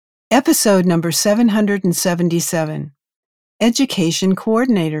Episode number 777, Education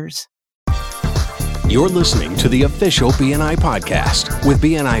Coordinators. You're listening to the official BNI podcast with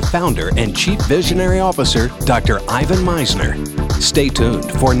BNI founder and Chief Visionary Officer, Dr. Ivan Misner. Stay tuned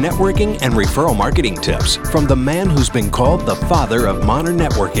for networking and referral marketing tips from the man who's been called the father of modern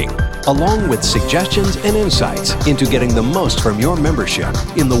networking, along with suggestions and insights into getting the most from your membership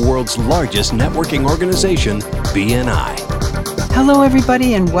in the world's largest networking organization, BNI. Hello,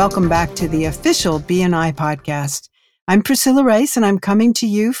 everybody, and welcome back to the official BNI podcast. I'm Priscilla Rice, and I'm coming to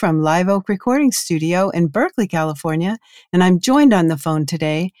you from Live Oak Recording Studio in Berkeley, California, and I'm joined on the phone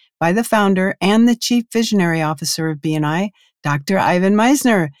today by the founder and the Chief Visionary Officer of BNI, Dr. Ivan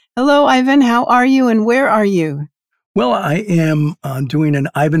Misner. Hello, Ivan. How are you, and where are you? Well, I am doing an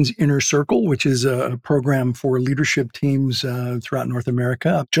Ivan's Inner Circle, which is a program for leadership teams throughout North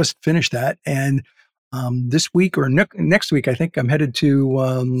America. I've just finished that, and this week or next week, I think I'm headed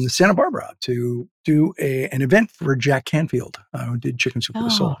to Santa Barbara to do an event for Jack Canfield, who did Chicken Soup for the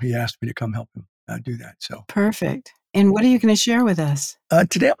Soul. He asked me to come help him do that. So perfect. And what are you going to share with us?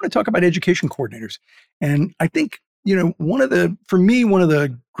 Today, I'm going to talk about education coordinators. And I think, one of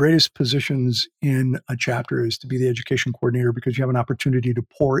the greatest positions in a chapter is to be the education coordinator, because you have an opportunity to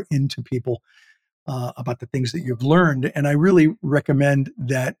pour into people about the things that you've learned. And I really recommend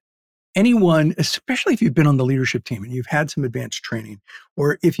that anyone, especially if you've been on the leadership team and you've had some advanced training,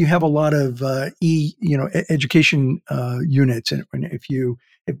 or if you have a lot of education units, and if you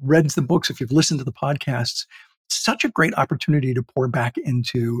have read the books, if you've listened to the podcasts, such a great opportunity to pour back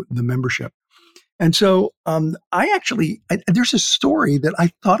into the membership. And so there's a story that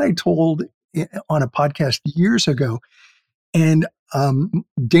I thought I told on a podcast years ago, and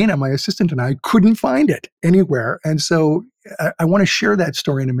Dana, my assistant, and I couldn't find it anywhere. And so I want to share that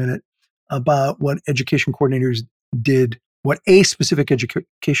story in a minute about what education coordinators did, what a specific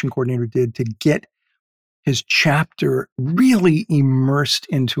education coordinator did to get his chapter really immersed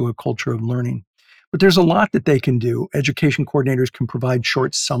into a culture of learning. But there's a lot that they can do. Education coordinators can provide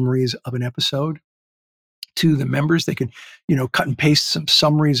short summaries of an episode to the members. They can, cut and paste some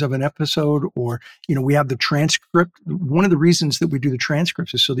summaries of an episode, or, we have the transcript. One of the reasons that we do the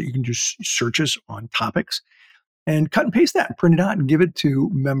transcripts is so that you can do searches on topics and cut and paste that and print it out and give it to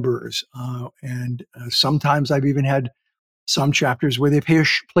members. Sometimes I've even had some chapters where they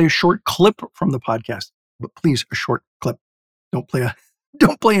play a short clip from the podcast, but please, a short clip. Don't play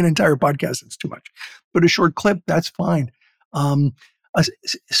an entire podcast. It's too much, but a short clip, that's fine.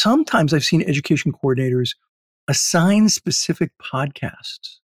 Sometimes I've seen education coordinators assign specific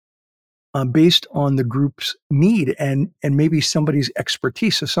podcasts based on the group's need and maybe somebody's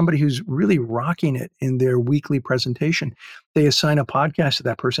expertise. So somebody who's really rocking it in their weekly presentation, they assign a podcast to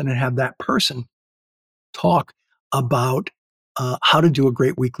that person and have that person talk about how to do a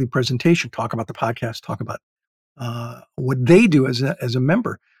great weekly presentation, talk about the podcast, talk about what they do as a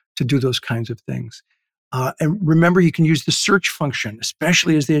member to do those kinds of things. And remember, you can use the search function,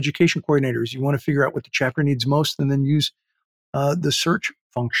 especially as the education coordinators. You want to figure out what the chapter needs most and then use the search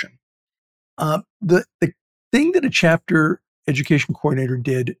function. The thing that a chapter education coordinator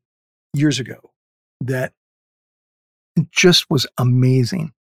did years ago that just was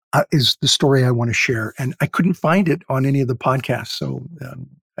amazing is the story I want to share. And I couldn't find it on any of the podcasts. So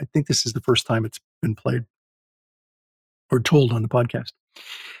I think this is the first time it's been played or told on the podcast.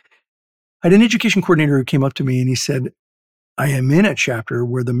 I had an education coordinator who came up to me and he said, I am in a chapter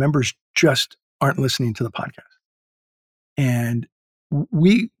where the members just aren't listening to the podcast. And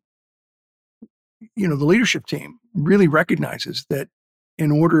the leadership team really recognizes that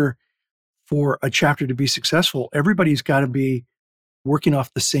in order for a chapter to be successful, everybody's got to be working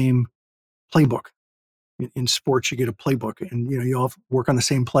off the same playbook. In sports, you get a playbook, and you all work on the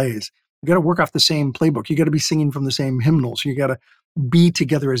same plays. You got to work off the same playbook. You got to be singing from the same hymnals. You got to be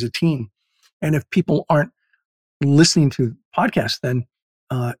together as a team. And if people aren't listening to podcasts, then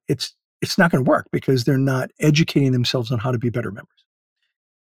it's not going to work because they're not educating themselves on how to be better members.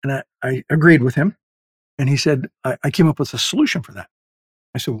 And I agreed with him. And he said, I came up with a solution for that.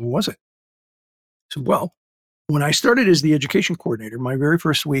 I said, what was it? He said, well, when I started as the education coordinator, my very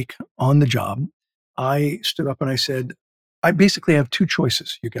first week on the job, I stood up and I said, I basically have two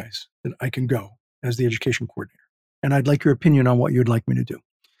choices, you guys, that I can go as the education coordinator. And I'd like your opinion on what you'd like me to do.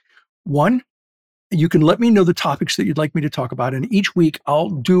 One, you can let me know the topics that you'd like me to talk about. And each week I'll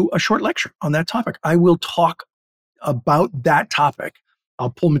do a short lecture on that topic. I will talk about that topic. I'll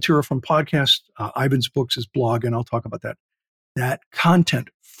pull material from podcasts, Ivan's books, his blog, and I'll talk about that content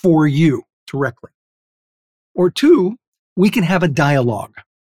for you directly. Or two, we can have a dialogue.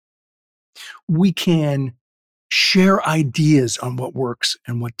 We can share ideas on what works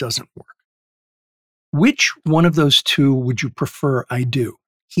and what doesn't work. Which one of those two would you prefer I do?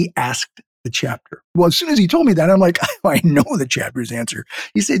 He asked the chapter. Well, as soon as he told me that, I'm like, I know the chapter's answer.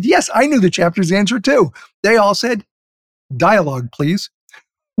 He said, yes, I knew the chapter's answer too. They all said, dialogue, please.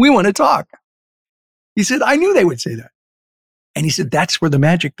 We want to talk. He said, I knew they would say that. And he said, that's where the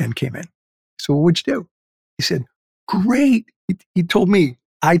magic then came in. So what would you do? He said, great. He told me,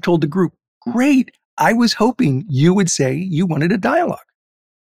 I told the group, great. I was hoping you would say you wanted a dialogue.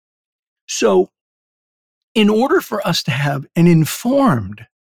 So in order for us to have an informed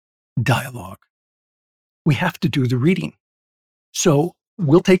dialogue, we have to do the reading. So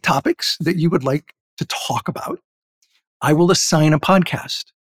we'll take topics that you would like to talk about. I will assign a podcast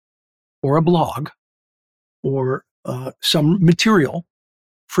or a blog or some material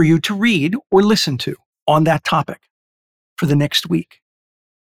for you to read or listen to on that topic for the next week.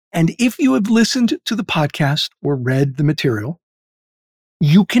 And if you have listened to the podcast or read the material,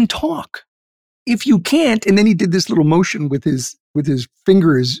 you can talk. If you can't, and then he did this little motion with his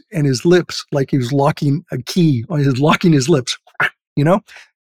fingers and his lips, like he was locking a key, or he was locking his lips,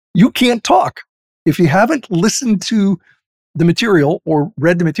 you can't talk. If you haven't listened to the material or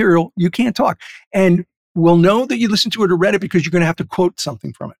read the material, you can't talk. And we'll know that you listened to it or read it because you're going to have to quote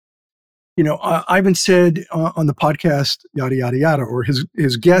something from it. Ivan said on the podcast, yada, yada, yada, or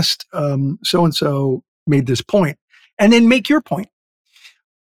his guest, so-and-so made this point, and then make your point.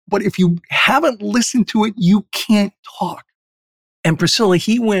 But if you haven't listened to it, you can't talk. And Priscilla,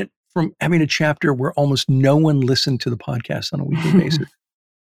 he went from having a chapter where almost no one listened to the podcast on a weekly basis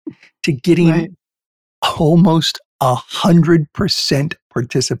to getting almost 100%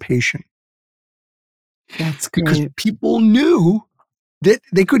 participation. That's great. Because people knew that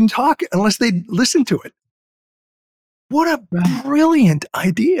they couldn't talk unless they listened to it. What a brilliant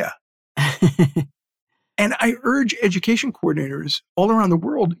idea. And I urge education coordinators all around the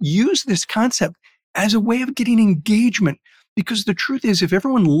world, use this concept as a way of getting engagement. Because the truth is, if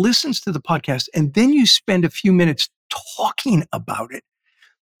everyone listens to the podcast and then you spend a few minutes talking about it,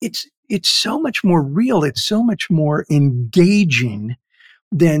 it's so much more real. It's so much more engaging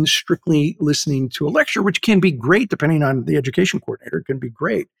than strictly listening to a lecture, which can be great depending on the education coordinator. It can be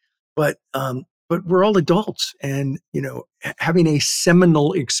great, but we're all adults, and having a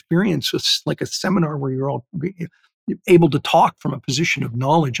seminal experience, like a seminar where you're all able to talk from a position of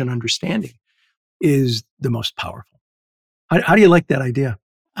knowledge and understanding, is the most powerful. How do you like that idea?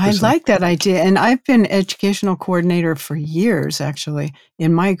 I like that idea. And I've been educational coordinator for years, actually,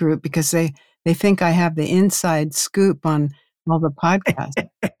 in my group, because they think I have the inside scoop on all the podcasts.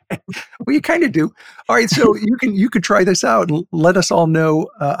 Well, you kind of do. All right. So you could try this out and let us all know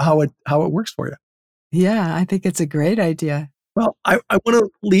how it works for you. Yeah, I think it's a great idea. Well, I want to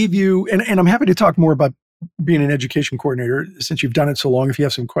leave you, and I'm happy to talk more about being an education coordinator since you've done it so long. If you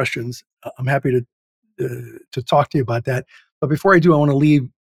have some questions, I'm happy to talk to you about that. But before I do, I want to leave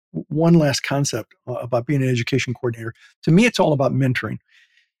one last concept about being an education coordinator. To me, it's all about mentoring.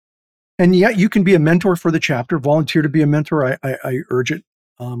 And yeah, you can be a mentor for the chapter, volunteer to be a mentor. I urge it.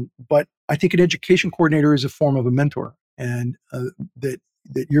 But I think an education coordinator is a form of a mentor, and that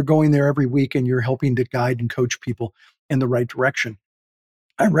you're going there every week and you're helping to guide and coach people in the right direction.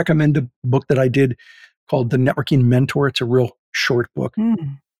 I recommend a book that I did called The Networking Mentor. It's a real short book.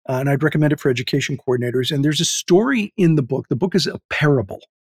 And I'd recommend it for education coordinators. And there's a story in the book. The book is a parable.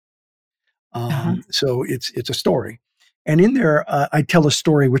 So it's a story. And in there, I tell a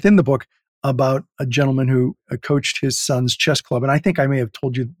story within the book about a gentleman who coached his son's chess club. And I think I may have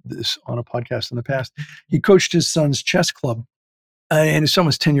told you this on a podcast in the past. He coached his son's chess club, and his son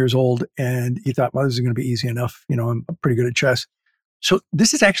was 10 years old. And he thought, well, this is going to be easy enough. I'm pretty good at chess. So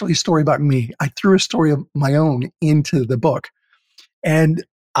this is actually a story about me. I threw a story of my own into the book. And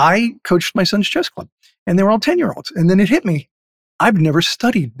I coached my son's chess club, and they were all 10-year-olds. And then it hit me. I've never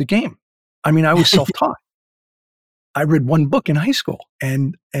studied the game. I mean, I was self-taught. I read one book in high school,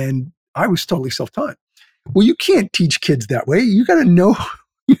 and I was totally self-taught. Well, you can't teach kids that way. You got to know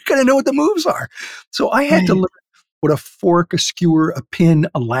what the moves are. So I had to learn what a fork, a skewer, a pin,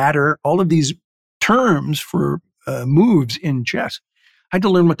 a ladder, all of these terms for moves in chess. I had to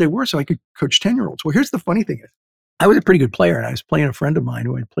learn what they were so I could coach 10-year-olds. Well, here's the funny thing is, I was a pretty good player, and I was playing a friend of mine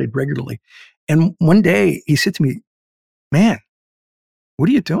who I played regularly. And one day he said to me, "Man, what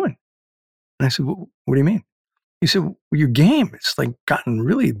are you doing?" And I said, "What do you mean?" He said, "Well, your game, it's like gotten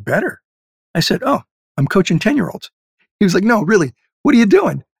really better." I said, "Oh, I'm coaching 10-year-olds. He was like, "No, really, what are you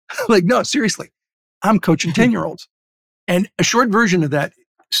doing?" Like, "No, seriously, I'm coaching 10-year-olds. And a short version of that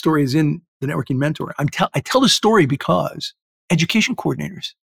story is in The Networking Mentor. I tell the story because education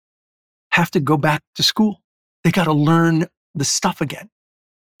coordinators have to go back to school. They got to learn the stuff again.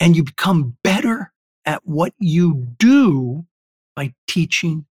 And you become better at what you do by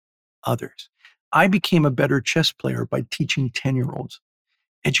teaching others. I became a better chess player by teaching 10-year-olds.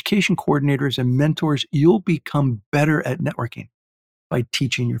 Education coordinators and mentors, you'll become better at networking by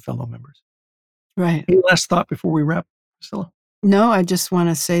teaching your fellow members. Right. Any last thought before we wrap, Priscilla? No, I just want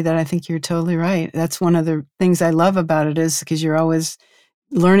to say that I think you're totally right. That's one of the things I love about it is because you're always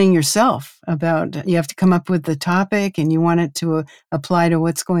learning yourself about, you have to come up with the topic and you want it to apply to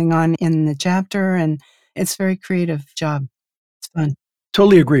what's going on in the chapter. And it's a very creative job. It's fun.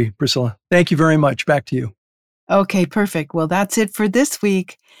 Totally agree, Priscilla. Thank you very much. Back to you. Okay, perfect. Well, that's it for this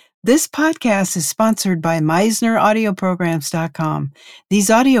week. This podcast is sponsored by MeisnerAudioprograms.com. These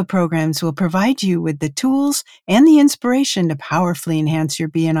audio programs will provide you with the tools and the inspiration to powerfully enhance your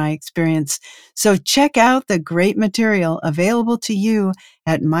BNI experience. So check out the great material available to you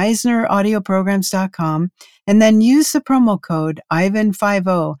at MeisnerAudioprograms.com and then use the promo code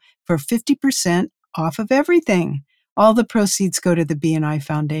IVAN50 for 50% off of everything. All the proceeds go to the BNI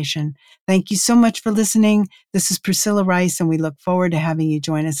Foundation. Thank you so much for listening. This is Priscilla Rice, and we look forward to having you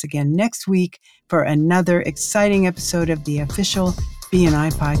join us again next week for another exciting episode of the official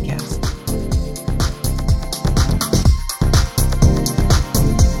BNI podcast.